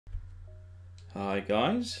Hi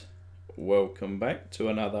guys, welcome back to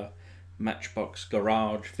another Matchbox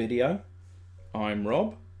Garage video. I'm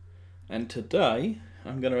Rob, and today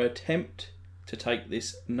I'm going to attempt to take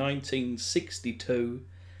this 1962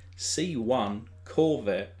 C1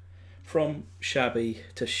 Corvette from shabby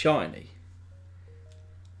to shiny.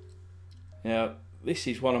 Now this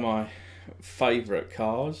is one of my favourite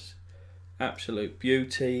cars, absolute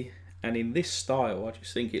beauty, and in this style I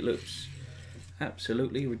just think it looks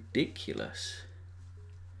absolutely ridiculous.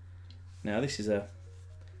 Now this is a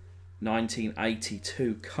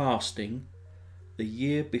 1982 casting, the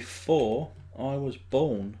year before I was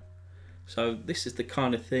born. So this is the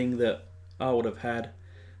kind of thing that I would have had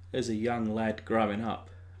as a young lad growing up.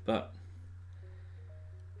 But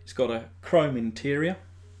it's got a chrome interior,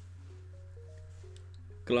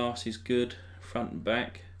 glass is good front and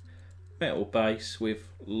back, metal base with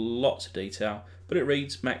lots of detail, but it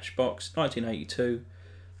reads Matchbox 1982,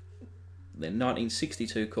 then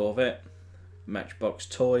 1962 Corvette, Matchbox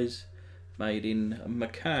toys, made in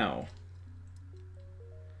Macau.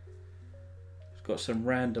 It's got some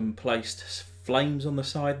random placed flames on the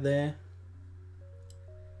side there,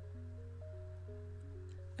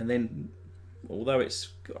 and then although it's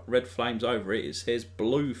got red flames over it, it says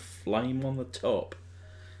blue flame on the top.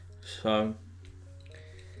 So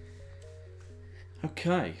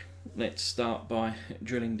okay, let's start by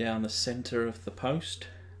drilling down the centre of the post,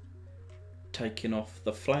 taking off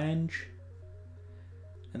the flange,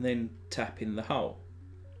 and then tapping the hole.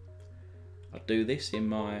 I do this in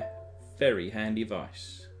my very handy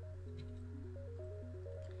vise.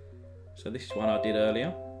 So this is one I did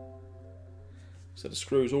earlier. So the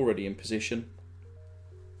screw's already in position.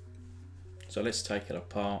 So let's take it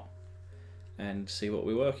apart and see what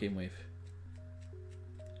we're working with.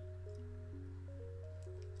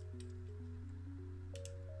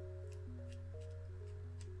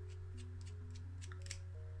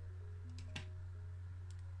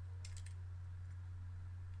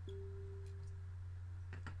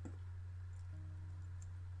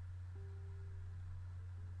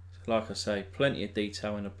 Like I say, plenty of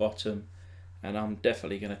detail in the bottom, and I'm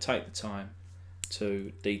definitely going to take the time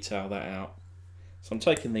to detail that out. So I'm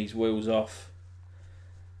taking these wheels off.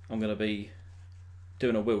 I'm going to be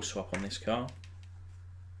doing a wheel swap on this car.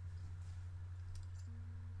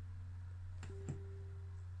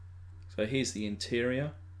 So here's the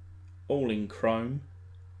interior, all in chrome,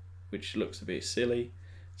 which looks a bit silly.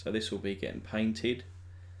 So this will be getting painted,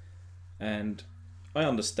 and I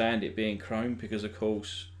understand it being chrome because of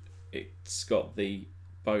course it's got the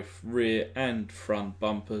both rear and front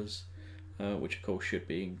bumpers, which of course should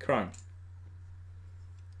be in chrome.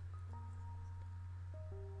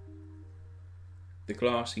 The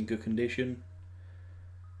glass in good condition.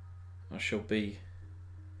 I shall be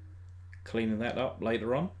cleaning that up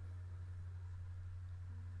later on.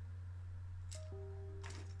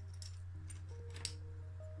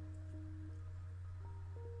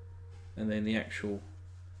 And then the actual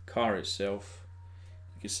car itself,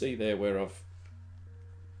 you can see there where I've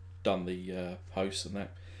done the posts and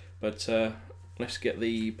that, but let's get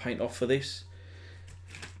the paint off for this.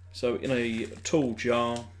 So in a tall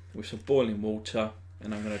jar with some boiling water,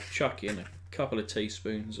 and I'm going to chuck in a couple of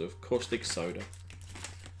teaspoons of caustic soda.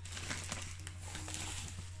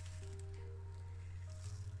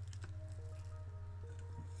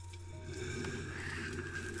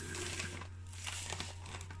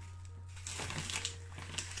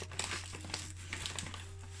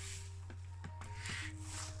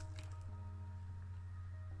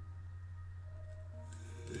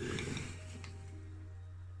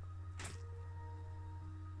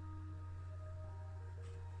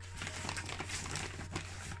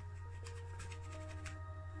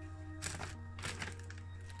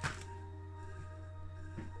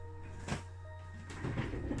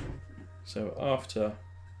 So after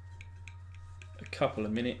a couple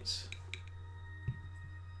of minutes,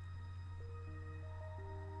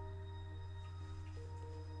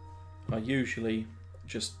 I usually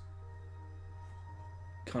just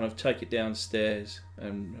kind of take it downstairs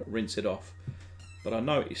and rinse it off. But I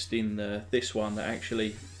noticed in this one that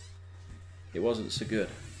actually it wasn't so good.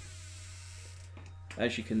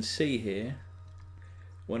 As you can see here,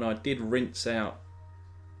 when I did rinse out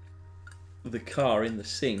the car in the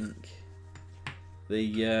sink,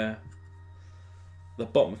 the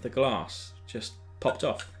bottom of the glass just popped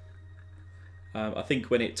off. I think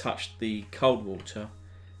when it touched the cold water,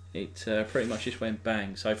 it pretty much just went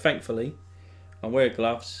bang. So thankfully I wear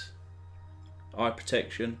gloves, eye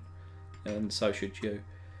protection, and so should you.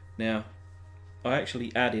 Now I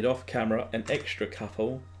actually added off camera an extra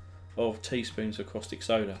couple of teaspoons of caustic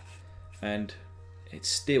soda, and it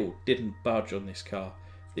still didn't budge on this car.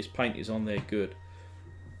 This paint is on there good.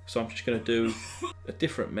 So I'm just going to do a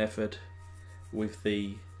different method with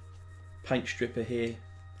the paint stripper here,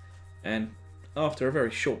 and after a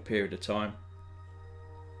very short period of time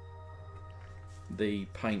the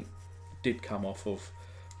paint did come off of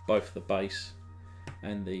both the base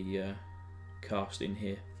and the cast in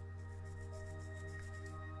here.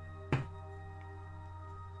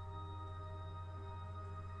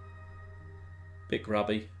 Bit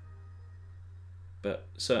grubby, but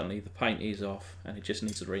certainly the paint is off and it just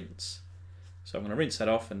needs a rinse. So I'm going to rinse that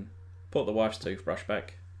off and put the wife's toothbrush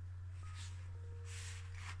back.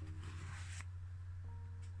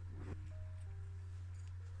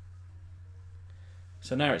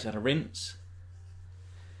 So now it's had a rinse,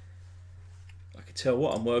 I can tell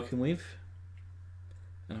what I'm working with,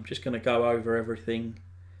 and I'm just going to go over everything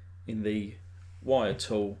in the wire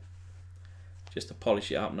tool just to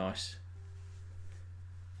polish it up nice.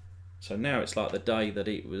 So now it's like the day that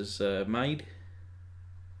it was made.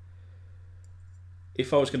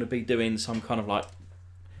 If I was going to be doing some kind of like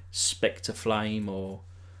Spectre Flame or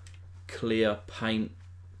clear paint,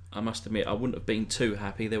 I must admit I wouldn't have been too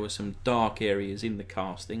happy. There were some dark areas in the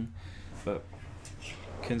casting, but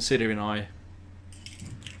considering I'm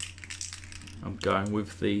going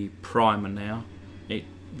with the primer now, it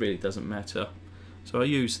really doesn't matter. So I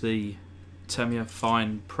use the Tamiya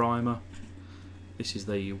Fine Primer. This is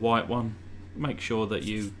the white one. Make sure that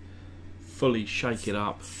you fully shake it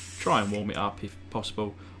up. Try and warm it up if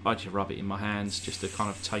possible. I just rub it in my hands just to kind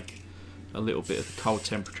of take a little bit of the cold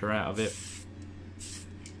temperature out of it.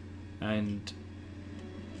 And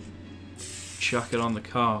chuck it on the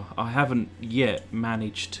car. I haven't yet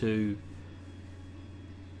managed to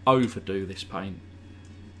overdo this paint.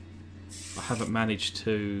 I haven't managed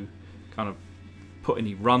to kind of put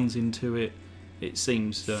any runs into it. It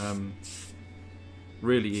seems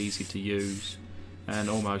really easy to use and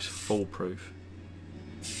almost foolproof.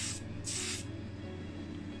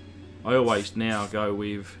 I always now go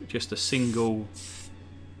with just a single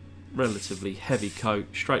relatively heavy coat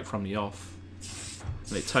straight from the off,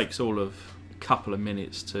 and it takes all of a couple of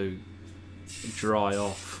minutes to dry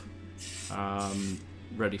off,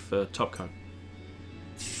 ready for top coat.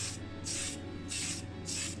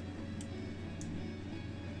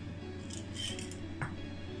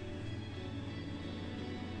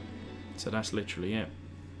 So that's literally it.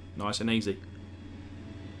 Nice and easy.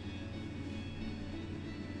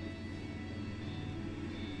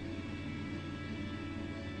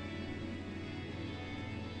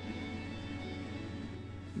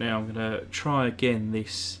 Now I'm going to try again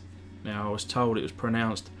this. Now I was told it was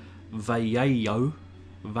pronounced Vallejo,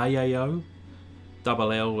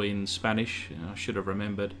 double L in Spanish. I should have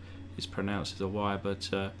remembered it's pronounced as a Y, but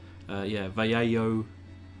yeah, Vallejo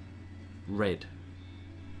Red.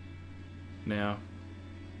 Now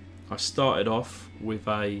I started off with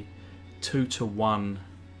a 2-to-1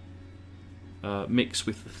 mix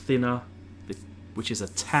with the thinner, which is a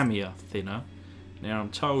Tamiya thinner. Now I'm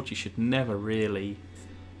told you should never really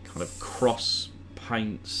kind of cross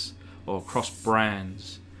paints or cross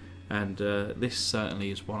brands, and this certainly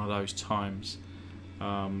is one of those times.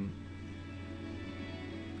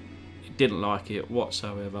 Didn't like it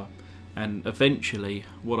whatsoever, and eventually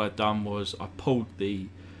what I'd done was I pulled the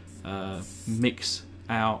mix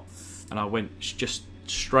out and I went just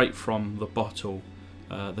straight from the bottle,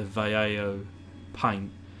 the Vallejo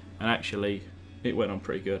paint, and actually it went on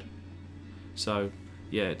pretty good. So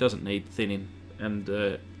yeah, it doesn't need thinning,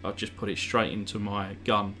 and I've just put it straight into my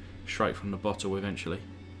gun, straight from the bottle eventually.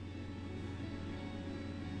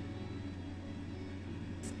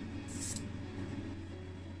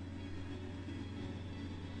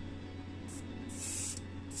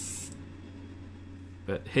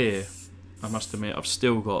 But here, I must admit, I've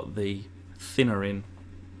still got the thinner in.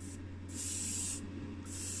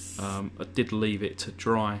 I did leave it to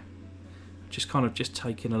dry. Just kind of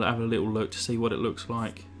taking have a little look to see what it looks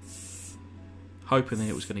like, hoping that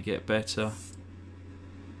it was going to get better.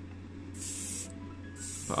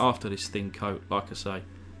 But after this thin coat, like I say,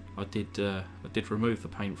 I did remove the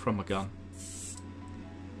paint from my gun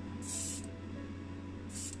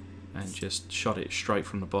and just shot it straight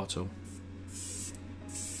from the bottle.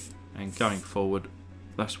 And going forward,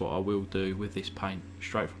 that's what I will do with this paint,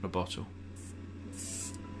 straight from the bottle.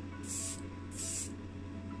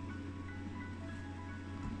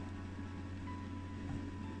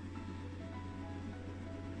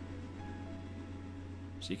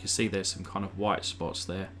 So you can see there's some kind of white spots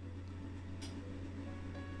there,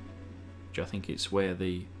 which I think it's where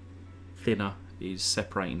the thinner is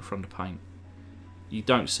separating from the paint. You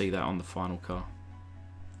don't see that on the final car.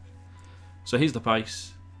 So here's the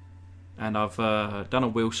base, and I've done a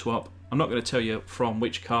wheel swap. I'm not going to tell you from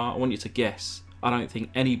which car. I want you to guess. I don't think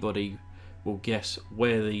anybody will guess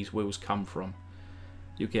where these wheels come from.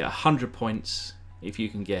 You'll get 100 points if you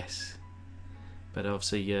can guess. But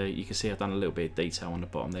obviously you can see I've done a little bit of detail on the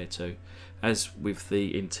bottom there too. As with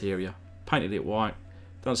the interior, painted it white,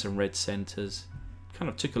 done some red centres, kind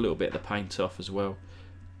of took a little bit of the paint off as well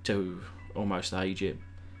to almost age it.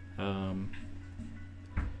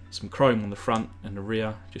 Some chrome on the front and the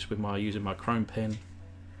rear, just with using my chrome pen,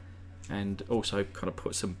 and also kind of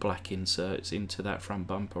put some black inserts into that front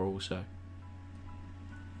bumper also.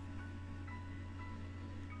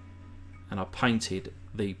 And I painted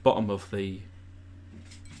the bottom of the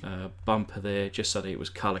bumper there just so that it was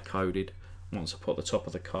colour coded once I put the top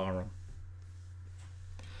of the car on.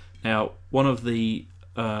 Now, one of the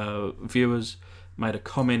viewers made a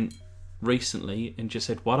comment recently and just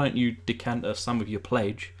said, why don't you decanter some of your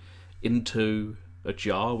pledge into a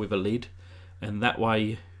jar with a lid, and that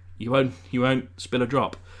way you won't spill a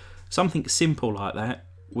drop. Something simple like that,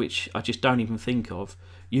 which I just don't even think of.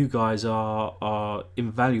 You guys are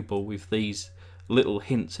invaluable with these little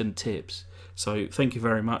hints and tips, so thank you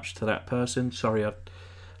very much to that person. Sorry, I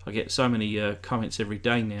get so many comments every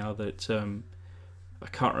day now that I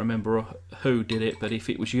can't remember who did it, but if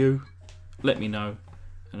it was you, let me know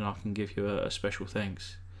and I can give you a special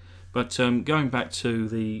thanks. But going back to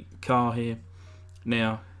the car here,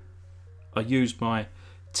 now I used my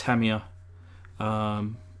Tamiya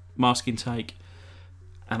mask intake,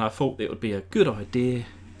 and I thought it would be a good idea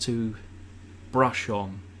to brush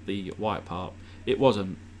on the white part. It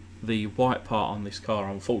wasn't. The white part on this car,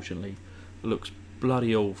 unfortunately, looks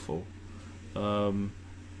bloody awful.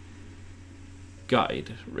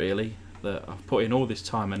 Gutted, really, that I've put in all this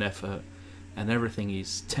time and effort and everything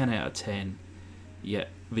is 10 out of 10, yet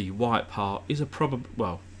the white part is a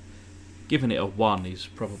well, giving it a 1 is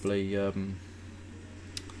probably well,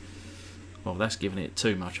 that's giving it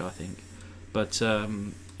too much, I think. But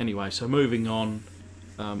anyway, so moving on,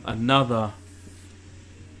 another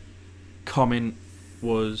comment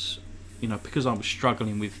was, you know, because I was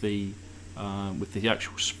struggling with the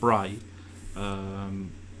actual spray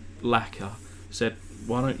lacquer, said,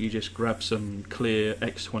 why don't you just grab some clear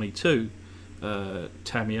X22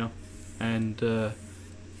 Tamiya, and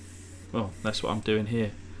well, that's what I'm doing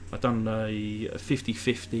here. I've done a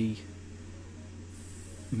 50-50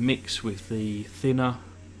 mix with the thinner,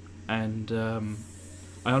 and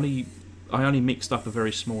I only mixed up a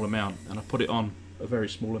very small amount, and I put it on a very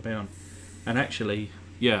small amount, and actually,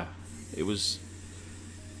 yeah, it was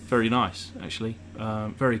very nice, actually,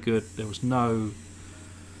 very good. There was no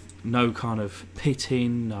kind of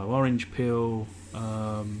pitting, no orange peel,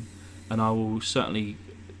 and I will certainly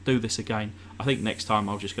do this again. I think next time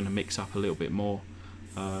I'm just going to mix up a little bit more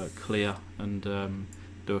clear and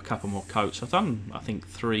do a couple more coats. I've done, I think,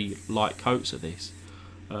 3 light coats of this,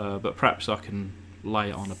 but perhaps I can lay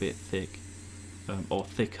it on a bit thick, or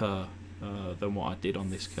thicker than what I did on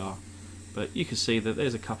this car. But you can see that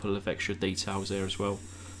there's a couple of extra details there as well.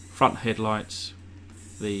 Front headlights,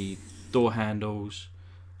 the door handles,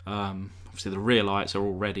 obviously the rear lights are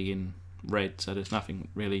already in red, so there's nothing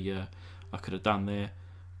really I could have done there.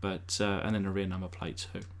 But and then the rear number plate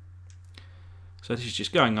too. So this is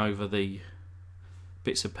just going over the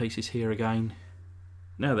bits and pieces here again.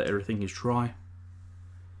 Now that everything is dry,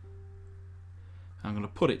 I'm going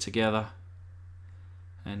to put it together,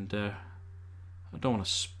 and I don't want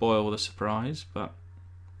to spoil the surprise, but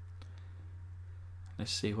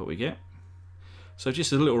let's see what we get. So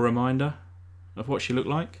just a little reminder of what she looked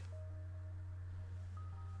like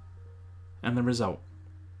and the result.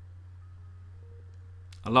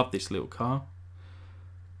 I love this little car.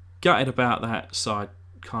 Gutted about that side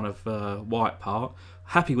kind of white part.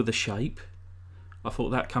 Happy with the shape. I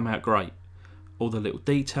thought that come out great. All the little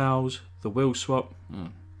details, the wheel swap.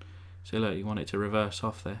 See, look, you want it to reverse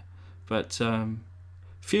off there. But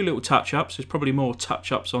few little touch-ups. There's probably more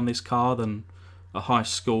touch-ups on this car than a high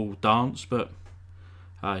school dance, but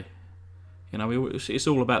hey, you know, it's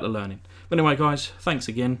all about the learning. But anyway, guys, thanks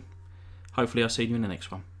again. Hopefully I'll see you in the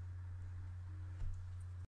next one.